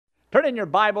Turn in your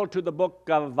Bible to the book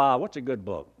of, what's a good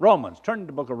book? Romans. Turn to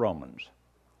the book of Romans.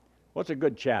 What's a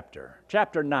good chapter?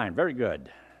 Chapter 9. Very good.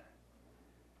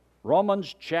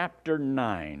 Romans chapter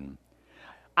 9.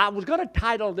 I was going to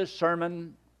title this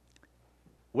sermon,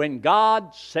 When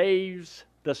God Saves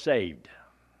the Saved.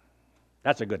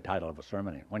 That's a good title of a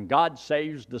sermon. When God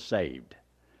Saves the Saved.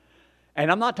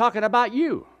 And I'm not talking about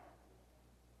you.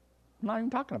 I'm not even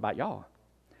talking about y'all.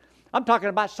 I'm talking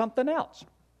about something else.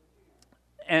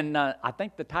 And I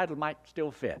think the title might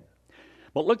still fit.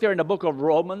 But look there in the book of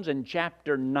Romans in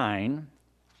chapter 10.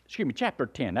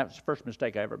 That was the first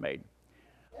mistake I ever made.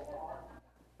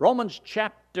 Romans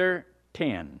chapter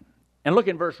 10. And look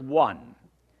in verse 1.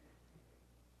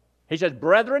 He says,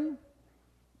 Brethren,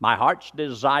 my heart's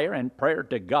desire and prayer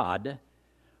to God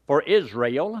for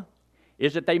Israel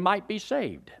is that they might be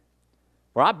saved.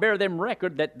 For I bear them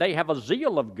record that they have a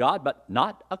zeal of God, but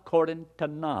not according to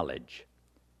knowledge.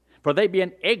 For they,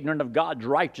 being ignorant of God's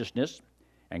righteousness,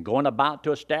 and going about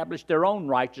to establish their own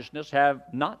righteousness, have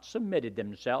not submitted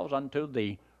themselves unto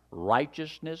the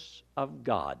righteousness of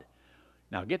God.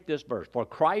 Now get this verse. For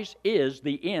Christ is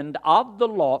the end of the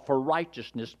law for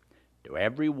righteousness to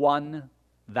every one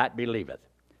that believeth.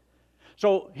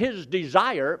 So his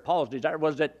desire, Paul's desire,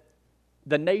 was that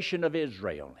the nation of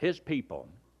Israel, his people,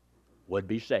 would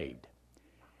be saved.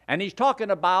 And he's talking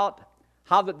about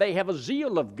how that they have a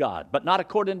zeal of God, but not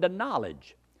according to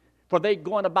knowledge. For they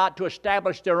going about to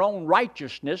establish their own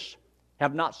righteousness,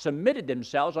 have not submitted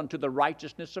themselves unto the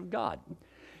righteousness of God.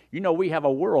 You know, we have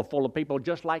a world full of people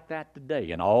just like that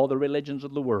today in all the religions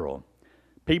of the world.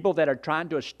 People that are trying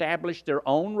to establish their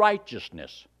own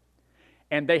righteousness.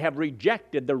 And they have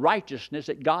rejected the righteousness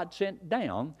that God sent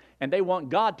down, and they want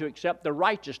God to accept the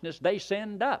righteousness they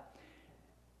send up.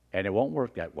 And it won't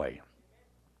work that way.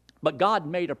 But God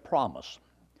made a promise.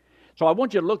 So I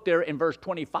want you to look there in verse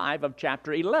 25 of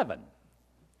chapter 11.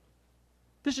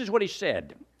 This is what he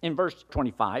said in verse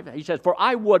 25. He says, For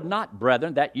I would not,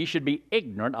 brethren, that ye should be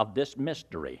ignorant of this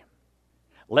mystery,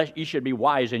 lest ye should be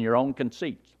wise in your own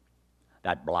conceits,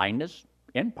 that blindness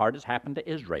in part has happened to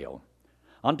Israel,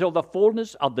 until the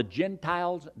fullness of the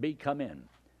Gentiles be come in.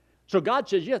 So God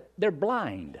says, yes, they're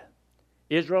blind.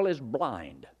 Israel is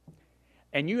blind.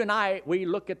 And you and I, we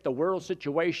look at the world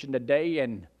situation today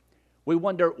and we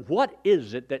wonder, what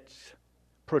is it that's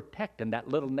protecting that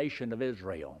little nation of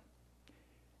Israel?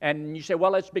 And you say,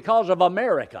 well, it's because of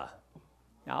America.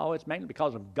 No, it's mainly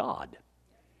because of God.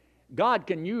 God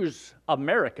can use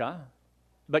America,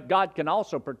 but God can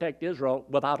also protect Israel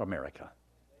without America.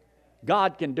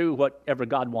 God can do whatever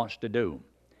God wants to do.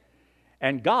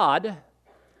 And God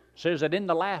says that in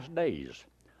the last days,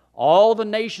 all the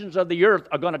nations of the earth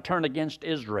are going to turn against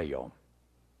Israel.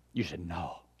 You said,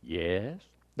 no. Yes,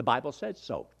 the Bible said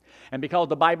so. And because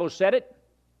the Bible said it,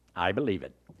 I believe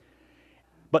it.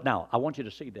 But now, I want you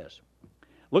to see this.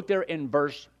 Look there in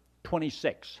verse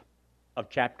 26 of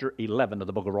chapter 11 of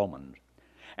the book of Romans.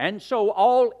 And so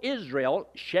all Israel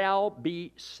shall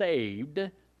be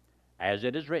saved, as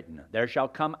it is written, There shall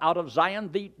come out of Zion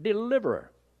the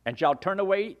deliverer, and shall turn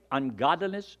away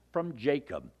ungodliness from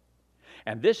Jacob.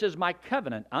 And this is my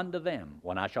covenant unto them,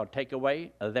 when I shall take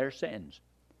away their sins.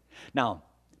 Now,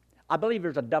 I believe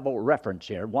there's a double reference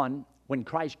here. One, when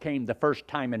Christ came the first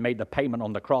time and made the payment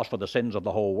on the cross for the sins of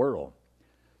the whole world.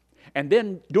 And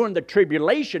then during the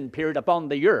tribulation period upon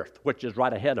the earth, which is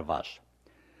right ahead of us,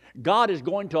 God is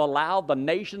going to allow the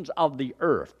nations of the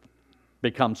earth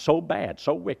become so bad,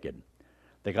 so wicked,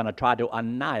 they're going to try to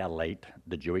annihilate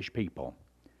the Jewish people.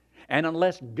 And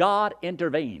unless God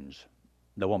intervenes,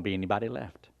 there won't be anybody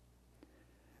left.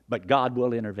 But God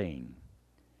will intervene.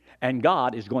 And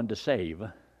God is going to save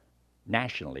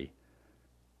nationally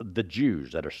the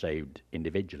Jews that are saved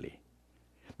individually.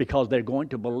 Because they're going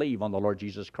to believe on the Lord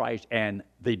Jesus Christ, and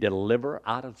the deliverer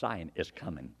out of Zion is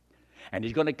coming. And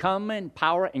he's going to come in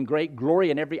power and great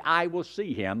glory, and every eye will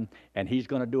see him, and he's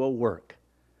going to do a work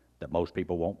that most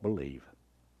people won't believe.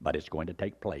 But it's going to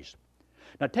take place.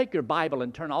 Now take your Bible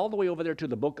and turn all the way over there to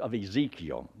the book of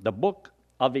Ezekiel. The book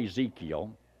of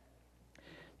Ezekiel,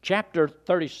 chapter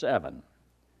 37.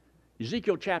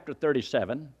 Ezekiel chapter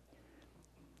 37.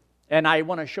 And I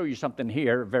want to show you something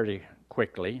here very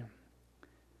quickly.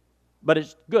 But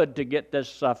it's good to get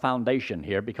this foundation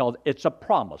here because it's a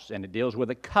promise and it deals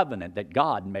with a covenant that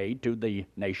God made to the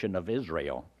nation of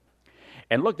Israel.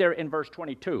 And look there in verse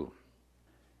 22.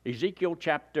 Ezekiel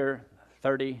chapter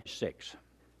 36.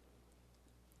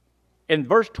 In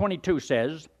verse 22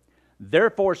 says,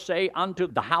 Therefore say unto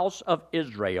the house of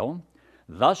Israel,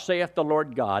 Thus saith the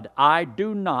Lord God, I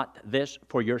do not this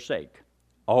for your sake,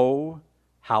 O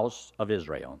house of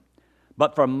Israel,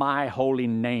 but for my holy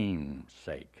name's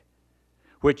sake,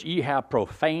 which ye have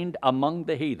profaned among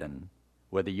the heathen,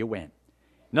 whither ye went.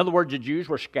 In other words, the Jews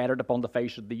were scattered upon the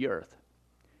face of the earth.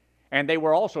 And they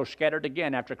were also scattered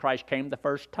again after Christ came the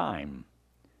first time.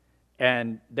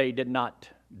 And they did not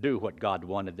do what God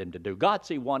wanted them to do. God,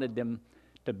 see, wanted them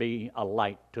to be a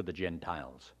light to the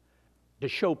Gentiles, to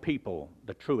show people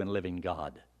the true and living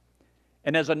God.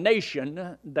 And as a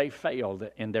nation, they failed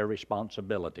in their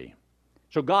responsibility.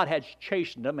 So God has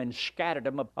chastened them and scattered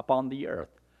them upon the earth.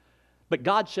 But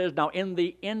God says, now in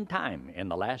the end time, in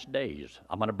the last days,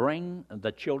 I'm going to bring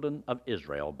the children of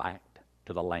Israel back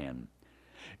to the land.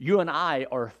 You and I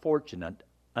are fortunate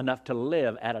enough to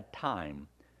live at a time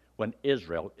when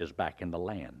Israel is back in the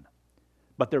land.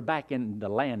 But they're back in the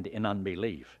land in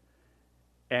unbelief.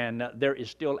 And there is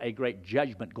still a great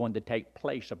judgment going to take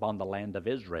place upon the land of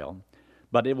Israel,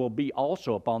 but it will be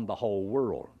also upon the whole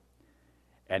world.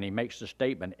 And he makes the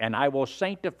statement, and I will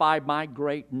sanctify my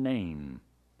great name,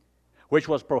 which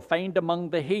was profaned among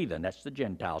the heathen, that's the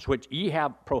Gentiles, which ye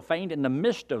have profaned in the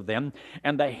midst of them,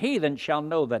 and the heathen shall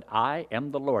know that I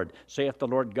am the Lord, saith the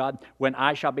Lord God, when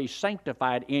I shall be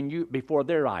sanctified in you before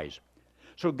their eyes.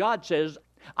 So God says,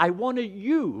 I wanted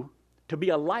you to be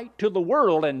a light to the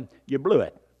world, and you blew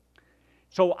it.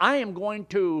 So I am going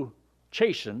to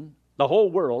chasten the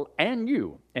whole world and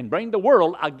you, and bring the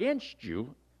world against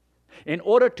you in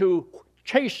order to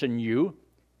chasten you.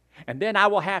 And then I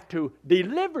will have to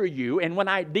deliver you. And when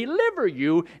I deliver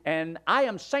you and I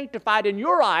am sanctified in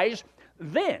your eyes,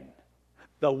 then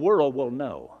the world will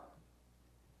know.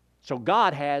 So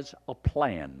God has a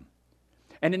plan.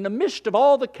 And in the midst of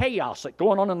all the chaos that's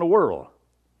going on in the world,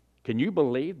 can you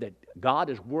believe that God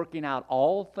is working out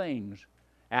all things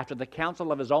after the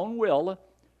counsel of His own will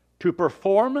to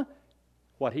perform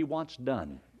what He wants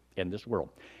done in this world?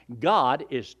 God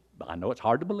is, I know it's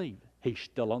hard to believe, He's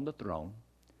still on the throne.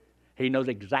 He knows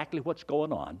exactly what's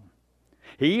going on.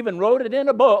 He even wrote it in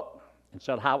a book and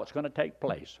said how it's going to take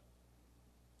place.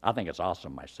 I think it's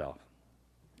awesome myself.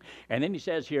 And then he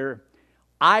says here,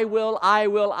 I will.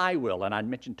 And I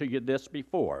mentioned to you this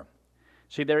before.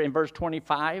 See there in verse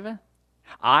 25?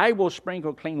 I will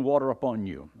sprinkle clean water upon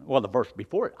you. Well, the verse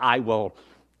before it, I will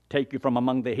take you from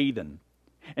among the heathen.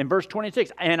 In verse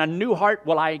 26, and a new heart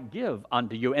will I give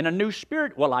unto you, and a new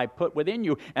spirit will I put within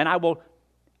you, and I will.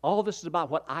 All this is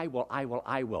about what I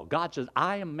will. God says,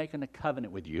 I am making a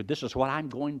covenant with you. This is what I'm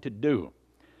going to do.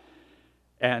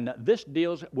 And this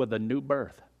deals with a new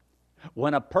birth.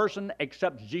 When a person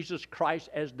accepts Jesus Christ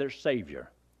as their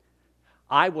Savior,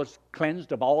 I was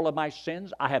cleansed of all of my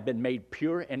sins. I have been made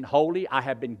pure and holy. I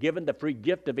have been given the free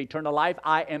gift of eternal life.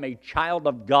 I am a child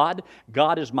of God.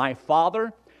 God is my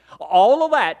Father. All of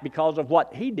that because of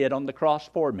what He did on the cross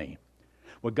for me.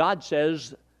 Well, God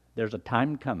says there's a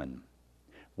time coming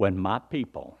when my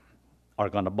people are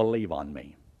going to believe on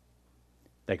me.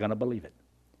 They're going to believe it.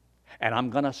 And I'm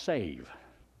going to save,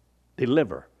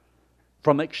 deliver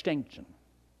from extinction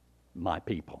my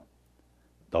people,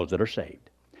 those that are saved.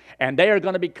 And they are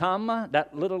going to become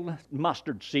that little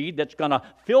mustard seed that's going to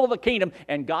fill the kingdom.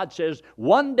 And God says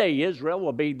one day Israel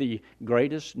will be the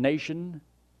greatest nation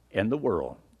in the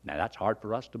world. Now that's hard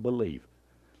for us to believe.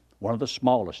 One of the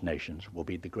smallest nations will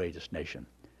be the greatest nation.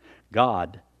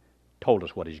 God told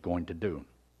us what He's going to do.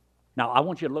 Now, I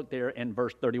want you to look there in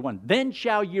verse 31. Then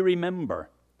shall ye remember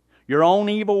your own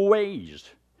evil ways,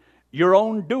 your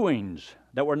own doings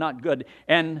that were not good,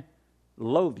 and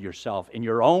loathe yourself in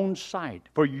your own sight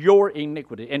for your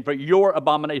iniquity and for your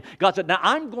abomination. God said, now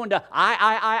I'm going to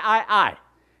I.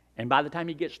 And by the time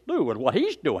He gets through with what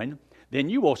He's doing, then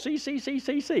you will see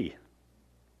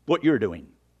what you're doing.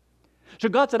 So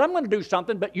God said, I'm going to do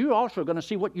something, but you're also going to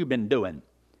see what you've been doing.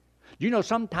 You know,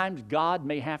 sometimes God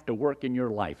may have to work in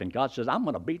your life, and God says, I'm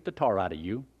going to beat the tar out of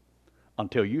you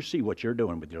until you see what you're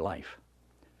doing with your life.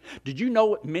 Did you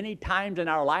know many times in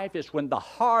our life it's when the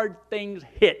hard things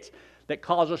hit that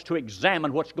cause us to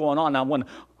examine what's going on? I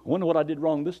wonder what I did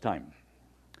wrong this time.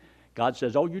 God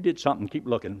says, oh, you did something, keep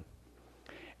looking.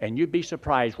 And you'd be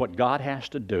surprised what God has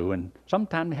to do, and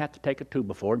sometimes they have to take a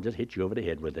 2x4 and just hit you over the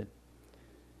head with it.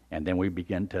 And then we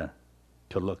begin to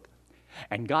look.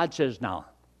 And God says, now,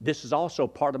 this is also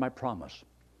part of my promise,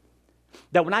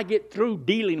 that when I get through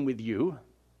dealing with you,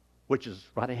 which is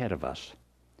right ahead of us,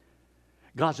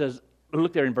 God says,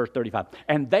 look there in verse 35,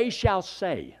 and they shall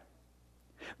say,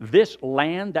 this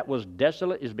land that was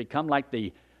desolate is become like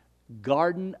the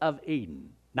Garden of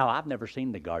Eden. Now, I've never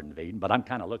seen the Garden of Eden, but I'm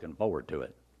kind of looking forward to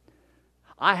it.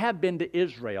 I have been to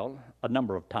Israel a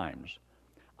number of times.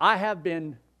 I have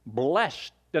been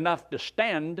blessed enough to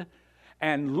stand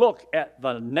and look at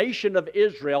the nation of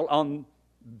Israel on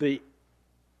the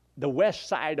west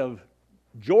side of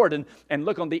Jordan and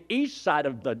look on the east side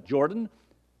of the Jordan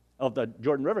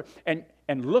River, and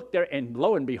look there, and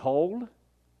lo and behold,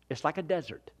 it's like a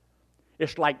desert.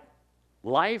 It's like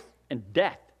life and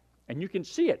death, and you can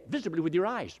see it visibly with your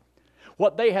eyes,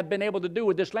 what they have been able to do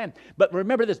with this land. But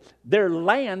remember this, their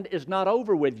land is not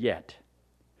over with yet.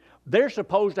 They're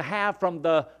supposed to have from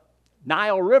the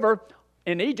Nile River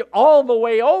in Egypt all the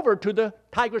way over to the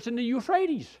Tigris and the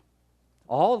Euphrates.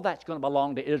 All of that's going to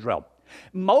belong to Israel.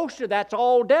 Most of that's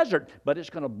all desert, but it's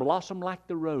going to blossom like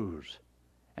the rose.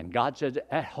 And God says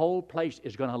that whole place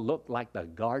is going to look like the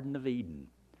Garden of Eden.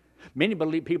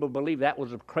 Many people believe that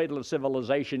was the cradle of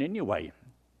civilization anyway,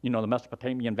 the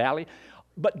Mesopotamian valley.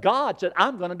 But God said,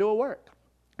 I'm going to do a work.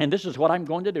 And this is what I'm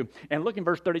going to do. And look in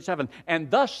verse 37. And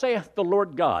thus saith the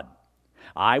Lord God,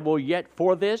 I will yet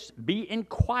for this be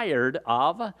inquired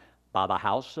of by the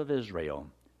house of Israel,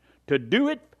 to do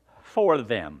it for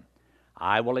them.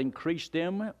 I will increase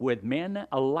them with men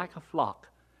like a flock.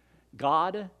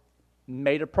 God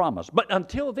made a promise. But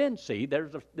until then, see,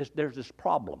 there's this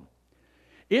problem.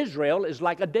 Israel is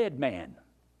like a dead man.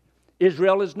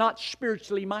 Israel is not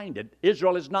spiritually minded.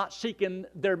 Israel is not seeking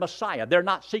their Messiah. They're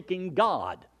not seeking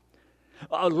God.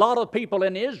 A lot of people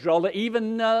in Israel,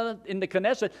 even in the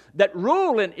Knesset, that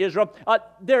rule in Israel,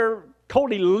 they're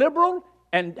totally liberal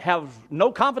and have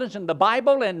no confidence in the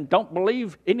Bible and don't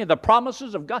believe any of the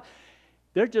promises of God.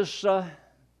 They're just kind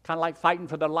of like fighting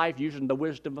for their life using the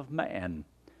wisdom of man.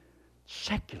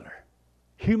 Secular,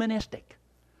 humanistic.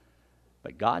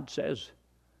 But God says,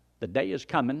 the day is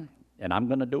coming, and I'm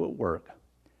going to do a work.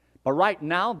 But right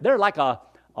now, they're like a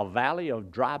valley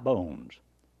of dry bones.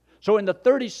 So in the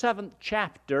 37th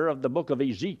chapter of the book of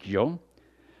Ezekiel,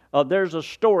 there's a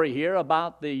story here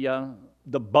about the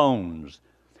bones.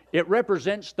 It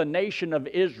represents the nation of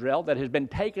Israel that has been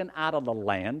taken out of the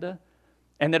land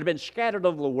and that have been scattered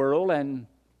over the world, and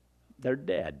they're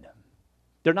dead.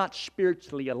 They're not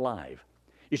spiritually alive.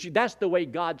 You see, that's the way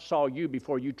God saw you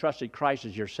before you trusted Christ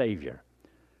as your Savior.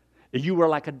 You were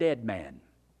like a dead man.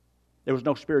 There was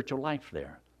no spiritual life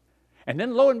there. And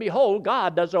then, lo and behold,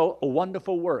 God does a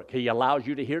wonderful work. He allows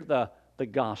you to hear the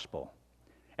gospel.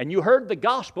 And you heard the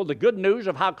gospel, the good news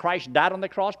of how Christ died on the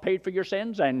cross, paid for your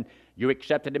sins, and you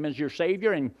accepted Him as your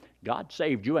Savior, and God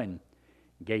saved you and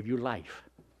gave you life.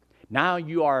 Now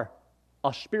you are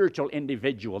a spiritual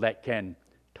individual that can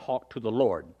talk to the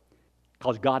Lord,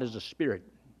 because God is a spirit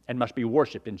and must be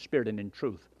worshiped in spirit and in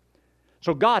truth.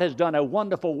 So God has done a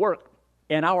wonderful work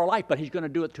in our life, but He's going to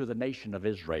do it to the nation of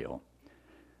Israel.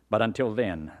 But until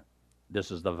then,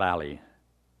 this is the valley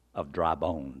of dry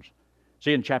bones.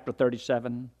 See in chapter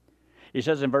 37, He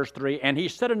says in verse 3, And He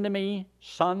said unto me,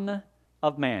 Son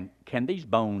of man, can these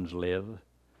bones live?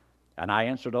 And I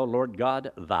answered, O Lord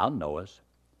God, Thou knowest.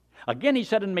 Again He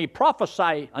said unto me,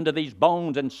 Prophesy unto these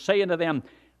bones, and say unto them,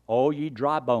 O ye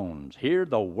dry bones, hear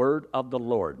the word of the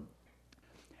Lord.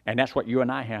 And that's what you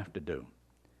and I have to do.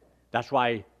 That's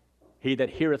why he that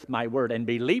heareth my word and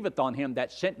believeth on Him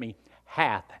that sent me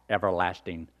hath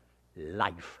everlasting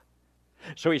life.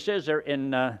 So he says there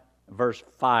in verse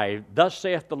 5, Thus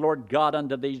saith the Lord God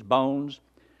unto these bones,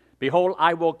 Behold,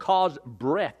 I will cause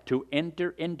breath to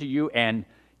enter into you, and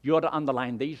you ought to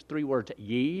underline these three words,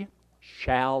 ye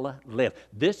shall live.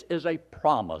 This is a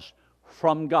promise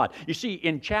from God. You see,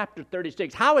 in chapter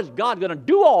 36, how is God going to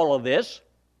do all of this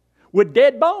with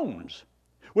dead bones?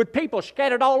 With people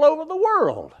scattered all over the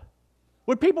world?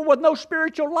 With people with no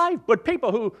spiritual life? With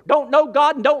people who don't know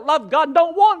God and don't love God and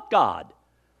don't want God?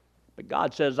 But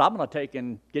God says, I'm going to take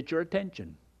and get your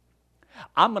attention.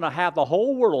 I'm going to have the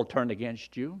whole world turn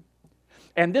against you.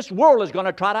 And this world is going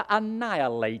to try to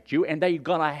annihilate you, and they're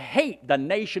going to hate the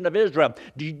nation of Israel.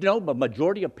 Do you know the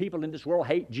majority of people in this world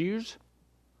hate Jews?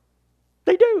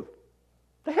 They do.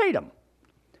 They hate them.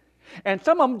 And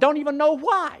some of them don't even know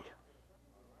why.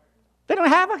 They don't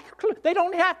have a clue. They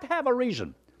don't have to have a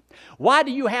reason. Why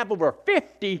do you have over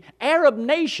 50 Arab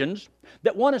nations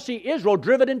that want to see Israel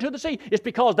driven into the sea? It's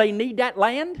because they need that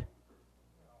land.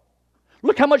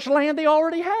 Look how much land they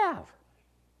already have.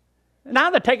 Now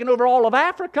they're taking over all of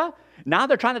Africa. Now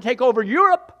they're trying to take over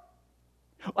Europe.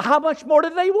 How much more do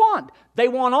they want? They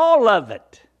want all of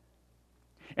it.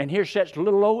 And here sits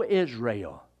little old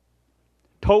Israel,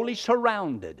 totally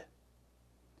surrounded.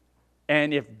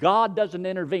 And if God doesn't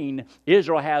intervene,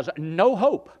 Israel has no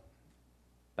hope.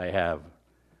 They have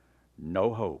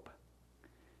no hope,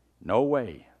 no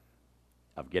way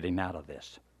of getting out of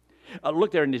this.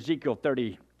 Look there in Ezekiel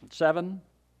 37.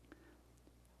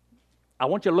 I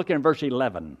want you to look in verse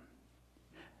 11.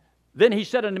 Then he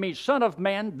said unto me, Son of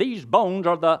man, these bones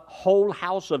are the whole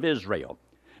house of Israel.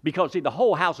 Because, see, the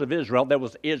whole house of Israel, there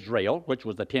was Israel, which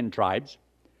was the 10 tribes.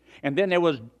 And then there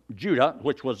was Judah,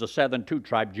 which was the southern two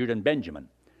tribes, Judah and Benjamin.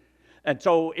 And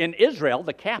so in Israel,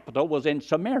 the capital was in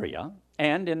Samaria,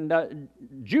 and in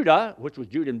Judah, which was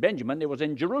Judah and Benjamin, it was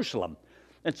in Jerusalem.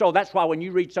 And so that's why when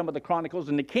you read some of the Chronicles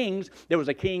and the Kings, there was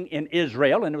a king in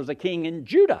Israel and there was a king in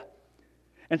Judah.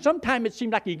 And sometimes it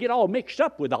seemed like you get all mixed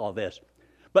up with all this.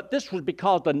 But this was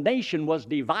because the nation was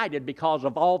divided because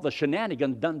of all the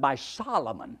shenanigans done by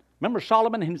Solomon. Remember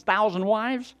Solomon and his 1,000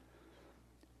 wives?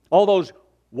 All those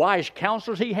wise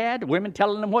counselors he had, women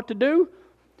telling him what to do?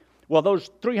 Well,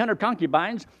 those 300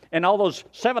 concubines and all those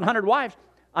 700 wives,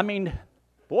 I mean,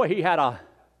 boy, he had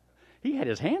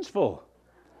his hands full.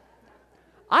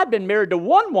 I've been married to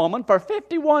one woman for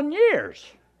 51 years.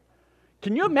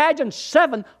 Can you imagine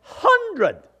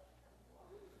 700?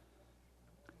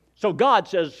 So God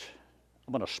says,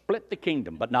 I'm going to split the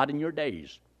kingdom, but not in your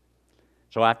days.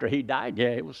 So after he died, yeah,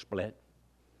 it was split.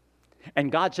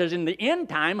 And God says, in the end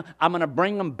time, I'm going to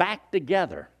bring them back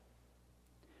together.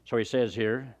 So he says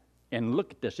here, and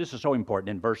look at this. This is so important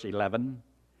in verse 11.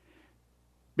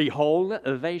 Behold,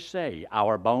 they say,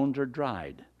 our bones are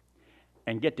dried.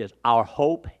 And get this, our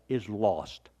hope is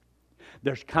lost.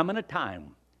 There's coming a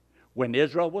time when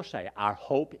Israel will say, our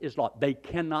hope is lost. They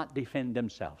cannot defend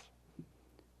themselves.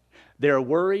 They're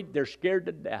worried, they're scared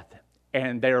to death,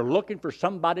 and they're looking for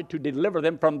somebody to deliver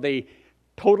them from the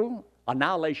total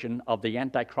annihilation of the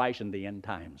Antichrist in the end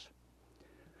times.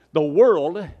 The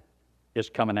world is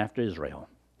coming after Israel.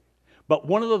 But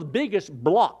one of the biggest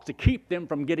blocks to keep them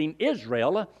from getting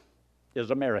Israel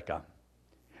is America.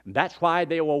 And that's why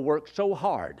they will work so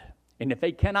hard. And if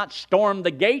they cannot storm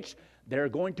the gates, they're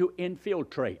going to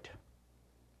infiltrate.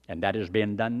 And that is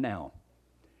being done now.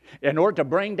 In order to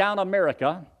bring down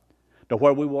America to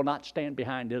where we will not stand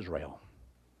behind Israel.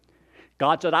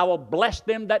 God said, I will bless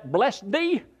them that bless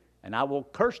thee, and I will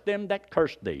curse them that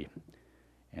curse thee.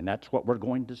 And that's what we're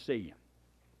going to see.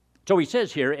 So he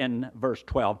says here in verse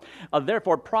 12,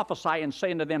 therefore prophesy and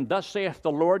say unto them, thus saith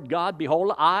the Lord God,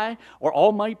 behold, I, or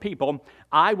all my people,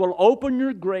 I will open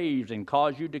your graves and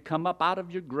cause you to come up out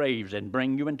of your graves and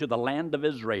bring you into the land of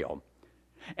Israel.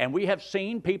 And we have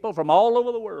seen people from all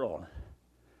over the world.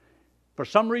 For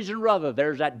some reason or other,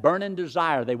 there's that burning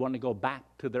desire. They want to go back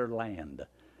to their land.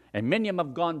 And many of them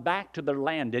have gone back to their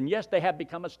land. And yes, they have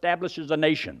become established as a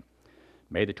nation.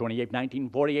 May the 28th,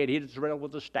 1948, Israel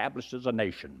was established as a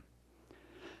nation.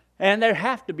 And there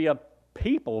have to be a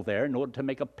people there in order to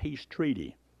make a peace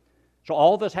treaty. So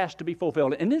all this has to be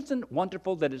fulfilled. And isn't it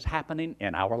wonderful that it's happening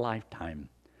in our lifetime?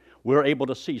 We're able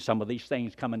to see some of these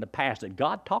things come into pass that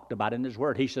God talked about in His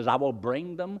Word. He says, I will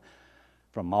bring them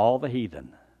from all the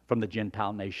heathen, from the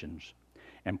Gentile nations,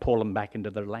 and pull them back into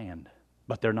their land.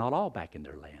 But they're not all back in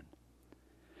their land.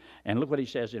 And look what he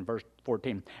says in verse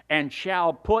 14. And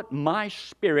shall put my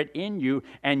spirit in you,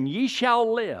 and ye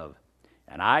shall live,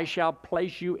 and I shall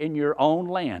place you in your own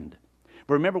land.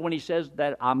 Remember when he says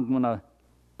that I'm going to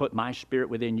put my spirit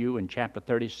within you in chapter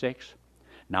 36?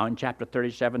 Now in chapter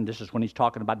 37, this is when he's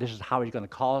talking about this is how he's going to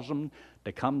cause them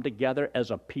to come together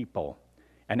as a people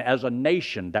and as a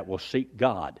nation that will seek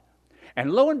God.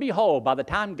 And lo and behold, by the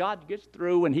time God gets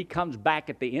through and he comes back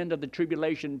at the end of the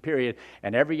tribulation period,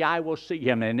 and every eye will see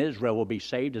him, and Israel will be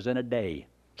saved as in a day.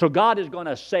 So God is going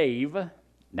to save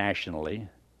nationally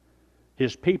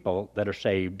his people that are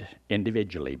saved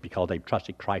individually because they've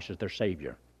trusted Christ as their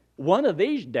Savior. One of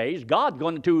these days, God's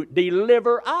going to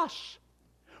deliver us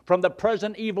from the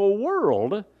present evil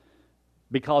world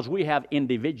because we have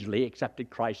individually accepted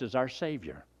Christ as our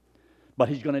Savior. But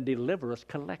he's going to deliver us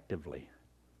collectively.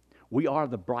 We are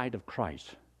the bride of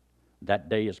Christ. That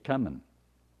day is coming.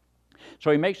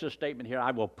 So he makes a statement here,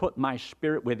 I will put my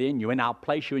spirit within you, and I'll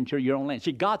place you into your own land.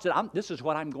 See, God said, this is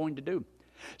what I'm going to do.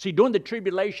 See, during the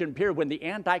tribulation period, when the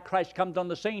Antichrist comes on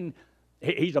the scene,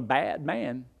 he's a bad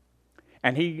man.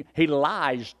 And he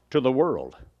lies to the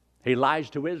world. He lies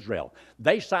to Israel.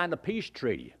 They sign a peace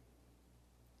treaty.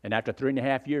 And after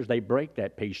 3.5 years, they break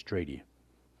that peace treaty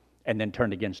and then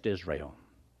turn against Israel.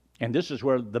 And this is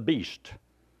where the beast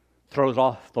throws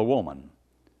off the woman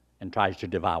and tries to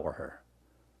devour her.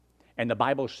 And the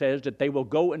Bible says that they will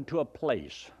go into a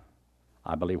place,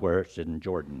 I believe where it's in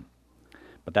Jordan.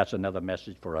 But that's another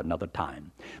message for another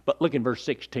time. But look in verse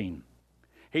 16.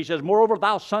 He says, moreover,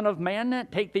 thou son of man,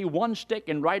 take thee one stick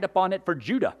and write upon it for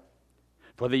Judah,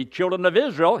 for the children of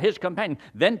Israel, his companion.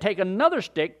 Then take another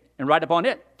stick and write upon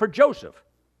it for Joseph.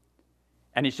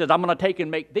 And he says, I'm going to take and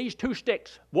make these two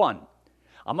sticks one.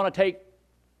 I'm going to take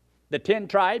the 10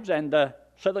 tribes and the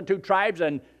southern 2 tribes,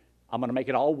 and I'm going to make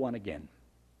it all one again.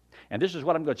 And this is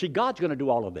what I'm going to see. God's going to do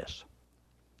all of this.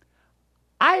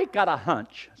 I got a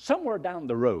hunch somewhere down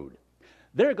the road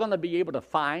they're going to be able to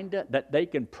find that they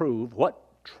can prove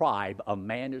what tribe a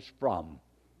man is from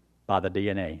by the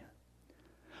DNA.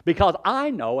 Because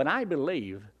I know and I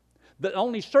believe that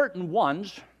only certain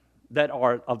ones that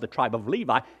are of the tribe of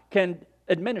Levi can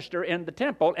administer in the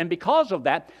temple, and because of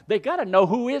that, they got to know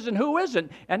who is and who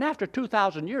isn't. And after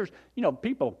 2,000 years,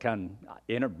 people can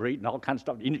interbreed and all kinds of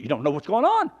stuff. You don't know what's going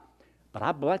on. But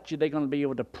I bet you they're going to be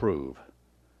able to prove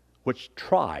which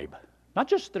tribe, not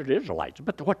just that they're Israelites,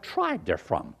 but what tribe they're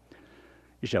from.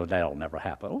 You say, well, that'll never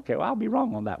happen. Okay, well, I'll be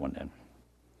wrong on that one then.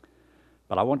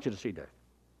 But I want you to see that.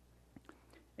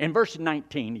 In verse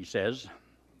 19, he says,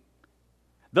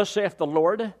 thus saith the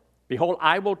Lord, behold,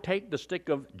 I will take the stick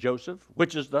of Joseph,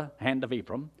 which is the hand of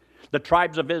Ephraim, the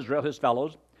tribes of Israel, his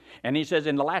fellows. And he says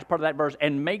in the last part of that verse,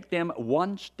 and make them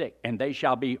one stick, and they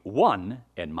shall be one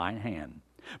in mine hand.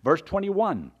 Verse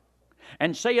 21,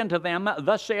 and say unto them,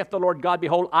 thus saith the Lord God,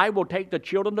 behold, I will take the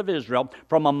children of Israel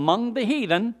from among the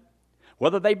heathen,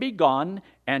 whether they be gone,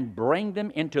 and bring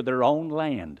them into their own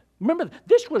land. Remember,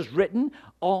 this was written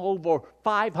over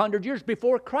 500 years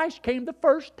before Christ came the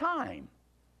first time.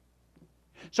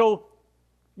 So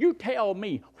you tell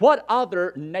me, what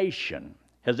other nation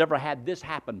has ever had this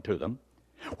happen to them,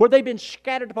 where they've been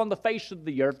scattered upon the face of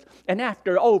the earth, and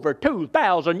after over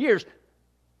 2,000 years,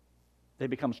 they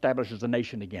become established as a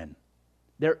nation again?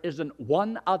 There isn't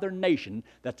one other nation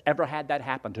that's ever had that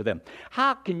happen to them.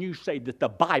 How can you say that the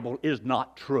Bible is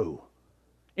not true?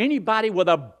 Anybody with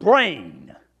a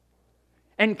brain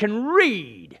and can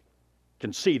read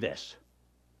can see this.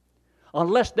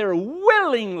 Unless they're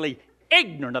willingly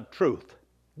ignorant of truth.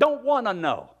 Don't want to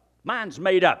know. Mine's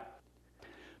made up.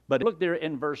 But look there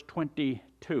in verse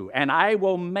 22. And I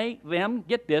will make them,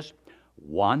 get this,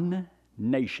 one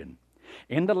nation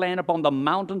in the land upon the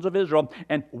mountains of Israel,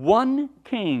 and one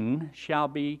king shall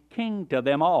be king to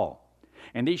them all.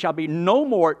 And these shall be no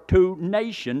more two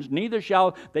nations, neither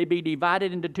shall they be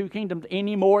divided into two kingdoms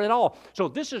any more at all. So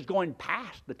this is going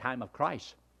past the time of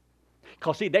Christ.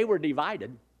 Because see, they were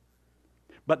divided.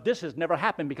 But this has never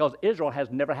happened because Israel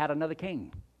has never had another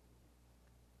king.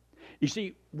 You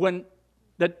see, when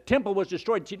the temple was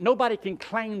destroyed, see, nobody can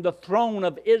claim the throne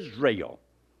of Israel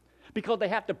because they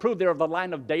have to prove they're of the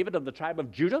line of David, of the tribe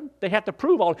of Judah. They have to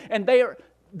prove all, and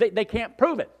they can't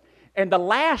prove it. And the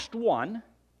last one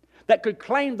that could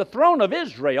claim the throne of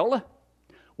Israel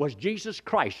was Jesus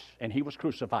Christ, and he was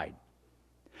crucified.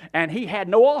 And he had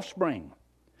no offspring.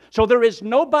 So there is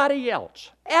nobody else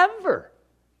ever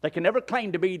that can ever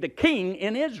claim to be the king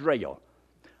in Israel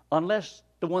unless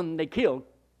the one they killed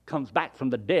comes back from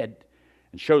the dead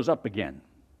and shows up again.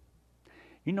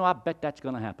 I bet that's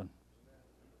going to happen.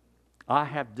 I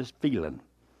have this feeling.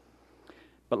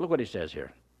 But look what he says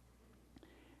here.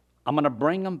 I'm going to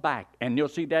bring them back. And you'll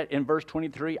see that in verse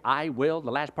 23, I will.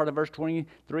 The last part of verse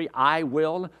 23, I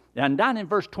will. And down in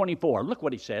verse 24, look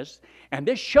what he says. And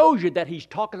this shows you that he's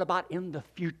talking about in the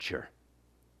future.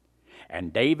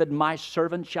 And David, my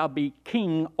servant, shall be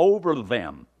king over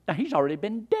them. Now, he's already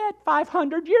been dead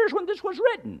 500 years when this was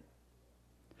written.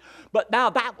 But now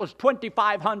that was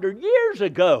 2,500 years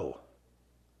ago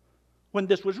when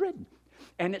this was written.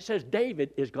 And it says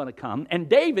David is going to come, and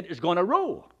David is going to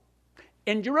rule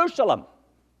in Jerusalem.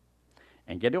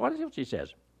 And get what else he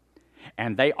says.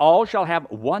 And they all shall have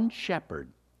one shepherd.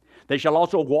 They shall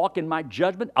also walk in my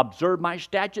judgment, observe my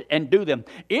statutes, and do them.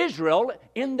 Israel,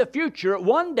 in the future,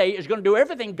 one day is going to do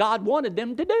everything God wanted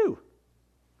them to do.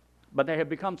 But they have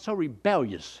become so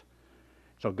rebellious,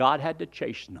 so God had to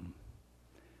chasten them.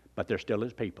 But they're still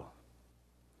his people.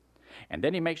 And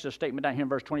then he makes a statement down here in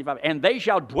verse 25. And they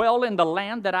shall dwell in the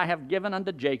land that I have given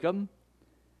unto Jacob,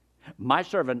 my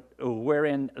servant,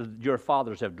 wherein your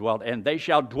fathers have dwelt, and they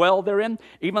shall dwell therein,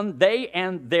 even they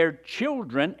and their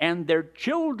children and their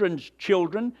children's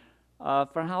children,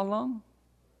 for how long?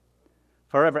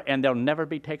 Forever, and they'll never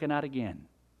be taken out again.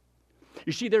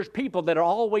 You see, there's people that are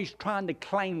always trying to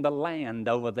claim the land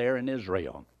over there in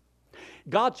Israel.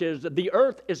 God says that the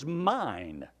earth is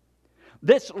mine.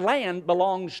 This land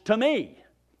belongs to me.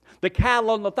 The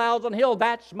cattle on the 1,000 hill,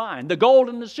 that's mine. The gold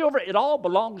and the silver, it all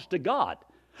belongs to God.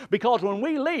 Because when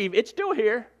we leave, it's still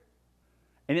here,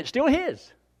 and it's still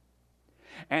his.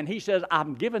 And he says,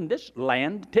 I'm giving this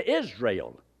land to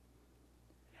Israel.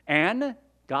 And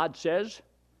God says,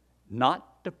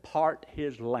 not to part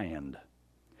his land.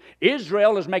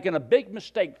 Israel is making a big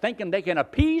mistake, thinking they can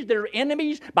appease their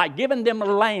enemies by giving them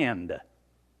land.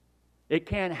 It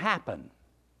can't happen.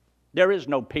 There is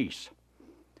no peace.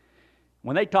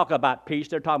 When they talk about peace,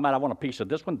 they're talking about, I want a piece of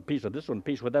this one, a piece of this one, a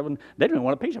piece with that one. They don't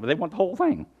want a piece of it. They want the whole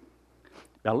thing.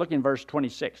 Now look in verse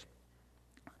 26.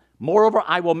 Moreover,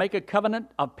 I will make a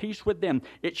covenant of peace with them.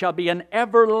 It shall be an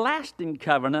everlasting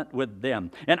covenant with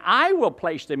them. And I will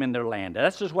place them in their land.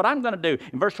 That's just what I'm going to do.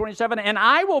 In verse 27, and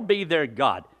I will be their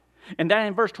God. And then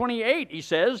in verse 28, he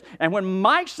says, and when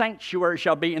my sanctuary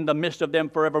shall be in the midst of them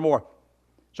forevermore.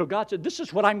 So God said, this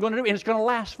is what I'm going to do, and it's going to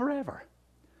last forever.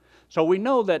 So we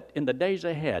know that in the days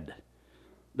ahead,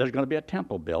 there's going to be a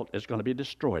temple built. It's going to be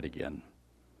destroyed again.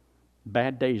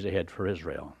 Bad days ahead for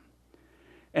Israel.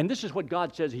 And this is what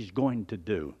God says he's going to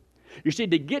do. You see,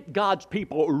 to get God's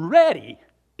people ready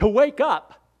to wake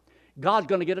up, God's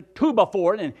going to get a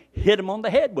 2x4 and hit them on the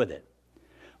head with it.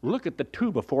 Look at the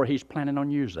 2x4 he's planning on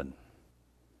using.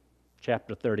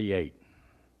 Chapter 38.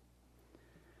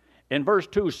 In verse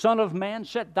 2, Son of man,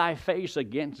 set thy face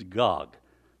against Gog.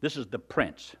 This is the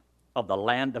prince of the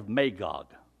land of Magog.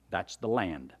 That's the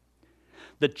land.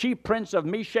 The chief prince of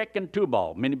Meshech and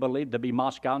Tubal, many believe to be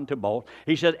Moscow and Tubal,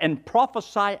 he says, and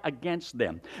prophesy against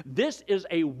them. This is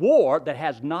a war that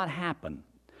has not happened.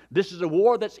 This is a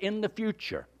war that's in the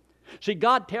future. See,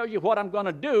 God tells you what I'm going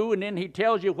to do, and then he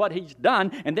tells you what he's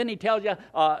done, and then he tells you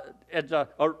as a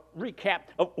recap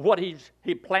of what he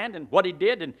planned and what he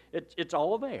did, and it's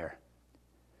all there.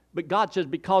 But God says,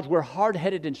 because we're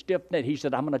hard-headed and stiff-necked, he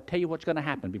said, I'm going to tell you what's going to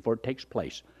happen before it takes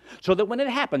place. So that when it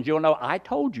happens, you'll know, I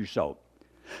told you so.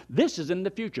 This is in the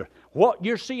future. What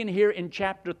you're seeing here in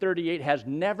chapter 38 has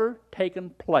never taken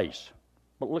place.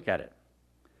 But look at it.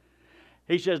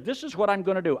 He says, this is what I'm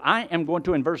going to do. I am going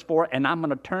to, in verse 4, and I'm going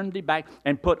to turn thee back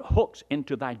and put hooks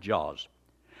into thy jaws.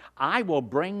 I will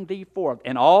bring thee forth,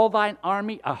 and all thine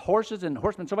army, horses and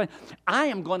horsemen, so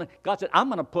on. God said, I'm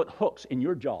going to put hooks in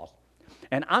your jaws,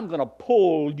 and I'm going to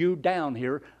pull you down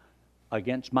here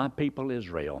against my people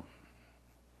Israel.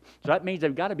 So that means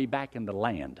they've got to be back in the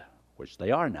land, which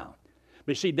they are now.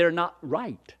 But see, they're not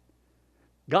right.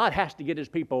 God has to get his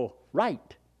people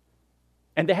right,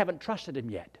 and they haven't trusted him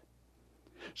yet.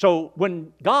 So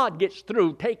when God gets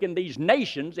through taking these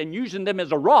nations and using them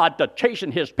as a rod to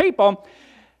chasten his people,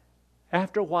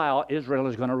 after a while, Israel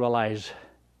is going to realize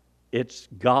it's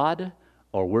God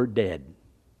or we're dead.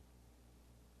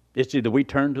 It's either we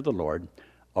turn to the Lord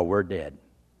or we're dead.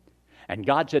 And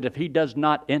God said if he does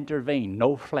not intervene,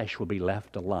 no flesh will be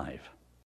left alive.